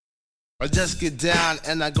I just get down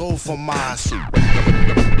and I go for mine. I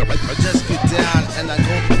just get down and I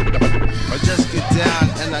go. I just get down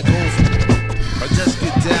and I go for. I just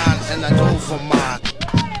get down and I go for mine.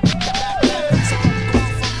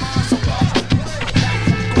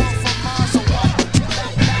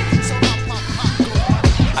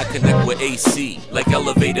 I connect with AC, like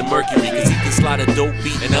elevated Mercury, cause he can slide a dope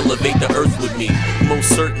beat and elevate the earth with me. Most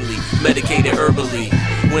certainly, medicated herbally.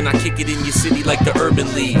 When I kick it in your city like the Urban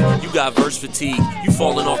League, you got verse fatigue, you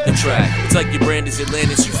falling off the track. It's like your brand is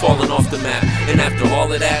Atlantis, you falling off the map. And after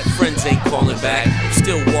all of that, friends ain't calling back. You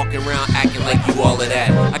still walking around acting like you all of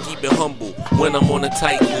that. I keep it humble when I'm on a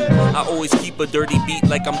tight loop. I always keep a dirty beat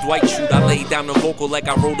like I'm Dwight Schrute. I lay down the vocal like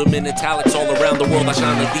I wrote them in italics. All around the world I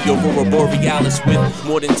shine like the Aurora Borealis with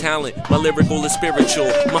more than talent. My lyrical is spiritual.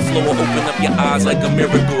 My flow will open up your eyes like a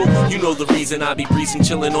miracle. You know the reason I be breezing,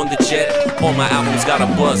 chillin' on the jet. All my albums got a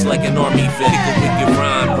buzz like an army vet. Kick a wicked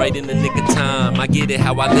rhyme right in the nick of time. I get it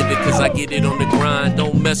how I live it cause I get it on the grind.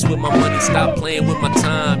 Don't mess with my money, stop playing with my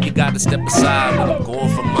time. You gotta step aside when I'm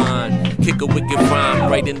going for mine. Kick a wicked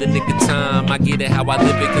rhyme right in the nick of time. I get it how I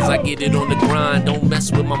live it cause I get it on the grind. Don't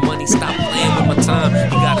mess with my money, stop playing with my time.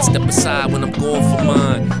 You gotta step aside when I'm going for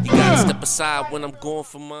mine. You gotta step aside when I'm going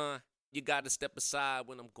for mine. You gotta step aside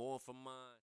when I'm going for mine.